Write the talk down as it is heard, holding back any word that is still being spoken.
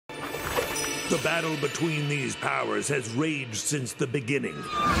The battle between these powers has raged since the beginning.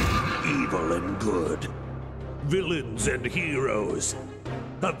 Evil and good. Villains and heroes.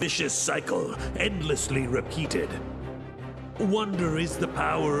 A vicious cycle, endlessly repeated. Wonder is the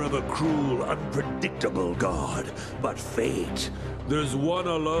power of a cruel, unpredictable god. But fate, there's one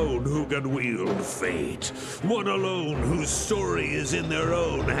alone who can wield fate. One alone whose story is in their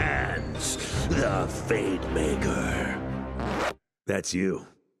own hands. The Fate Maker. That's you.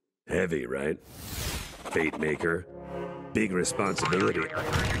 Heavy, right? Fate Maker. Big responsibility.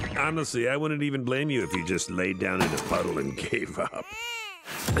 Honestly, I wouldn't even blame you if you just laid down in a puddle and gave up.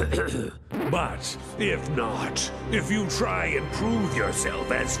 But if not, if you try and prove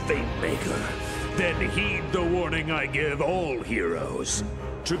yourself as Fate Maker, then heed the warning I give all heroes.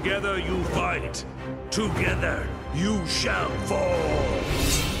 Together you fight. Together you shall fall.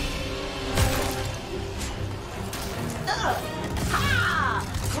 Ha!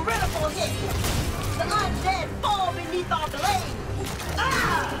 Critical hit! The undead fall beneath our blade!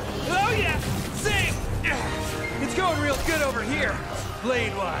 Ah! Oh yeah! Same! It's going real good over here,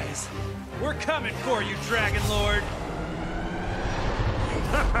 blade-wise. We're coming for you, Dragon Lord!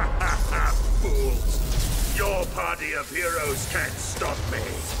 Fools! Your party of heroes can't stop me.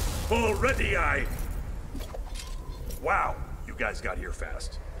 Already Wow, you guys got here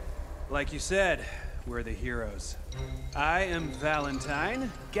fast. Like you said, we're the heroes. I am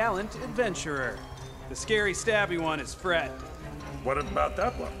Valentine, gallant adventurer. The scary stabby one is Fred. What about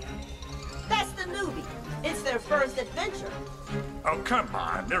that one? That's the newbie. It's their first adventure. Oh, come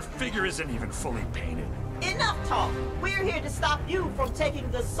on. Their figure isn't even fully painted. Enough talk. We're here to stop you from taking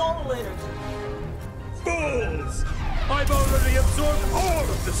the soul energy. Fools! I've already absorbed all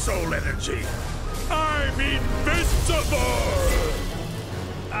of the soul energy. I'm invincible!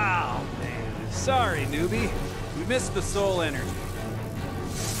 Oh, man. Sorry, newbie. We missed the soul energy.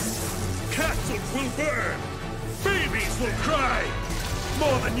 Castles will burn. Babies will cry.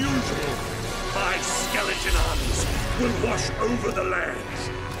 More than usual. My skeleton armies will wash over the lands.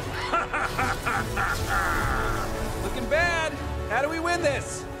 Looking bad. How do we win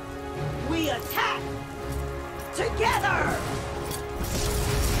this? We attack! Together!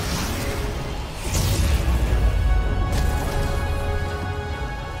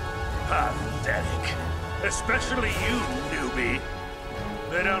 Pathetic. Especially you, newbie.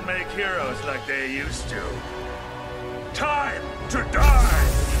 They don't make heroes like they used to. Time to die!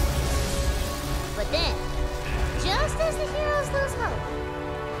 But then, just as the heroes lose hope,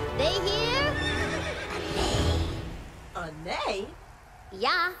 they hear a neigh. A neigh?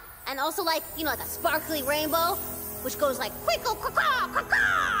 Yeah, and also like, you know, like a sparkly rainbow, which goes like quickle quack quack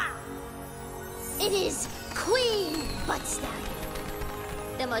quack. It is Queen Butt Stallion,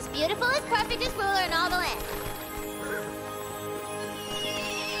 the most beautifulest, perfectest ruler in all the land.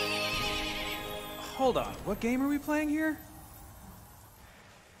 Hold on, what game are we playing here?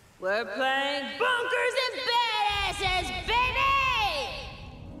 We're playing Bunkers and Badasses, baby!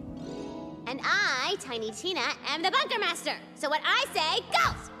 And I, Tiny Tina, am the Bunker Master. So what I say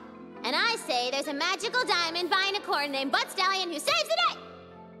goes! And I say there's a magical diamond by an accordion named Butt Stallion who saves the day!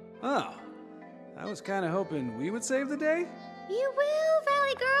 Oh, I was kind of hoping we would save the day. You will,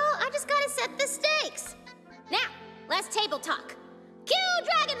 Valley Girl. I just gotta set the stakes. Now, let's table talk. Cue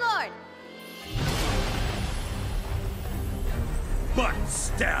Dragon Lord! Butt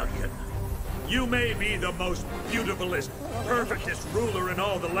Stallion, you may be the most beautifulest, perfectest ruler in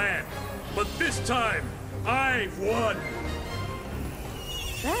all the land, but this time, I've won.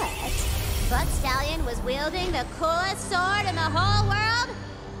 But Butt Stallion was wielding the coolest sword in the whole world.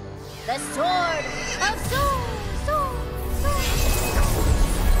 The Sword of Soul, Soul, Soul.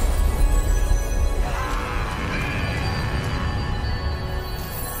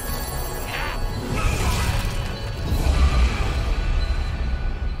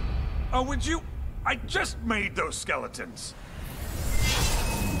 Oh, would you? I just made those skeletons.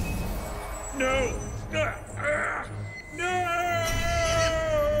 No! No!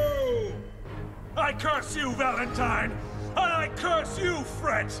 I curse you, Valentine! And I curse you,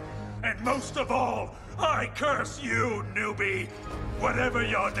 Fret! And most of all, I curse you, newbie! Whatever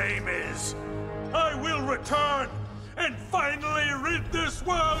your name is, I will return and finally rid this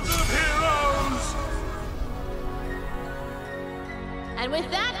world of heroes! And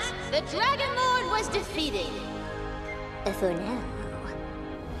with that, the Dragon Lord was defeated. For now.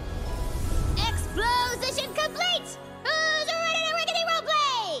 Exposition complete! Who's ready to rickety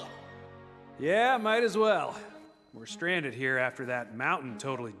roleplay? Yeah, might as well. We're stranded here after that mountain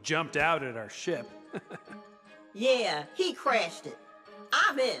totally jumped out at our ship. Yeah, he crashed it.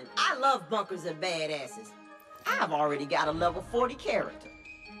 I'm in. I love bunkers and badasses. I've already got a level 40 character.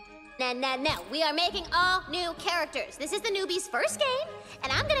 Nah, No. We are making all new characters. This is the newbies' first game,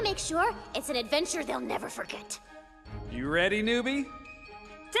 and I'm gonna make sure it's an adventure they'll never forget. You ready, newbie?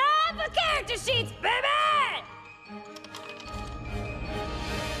 Time for character sheets, baby!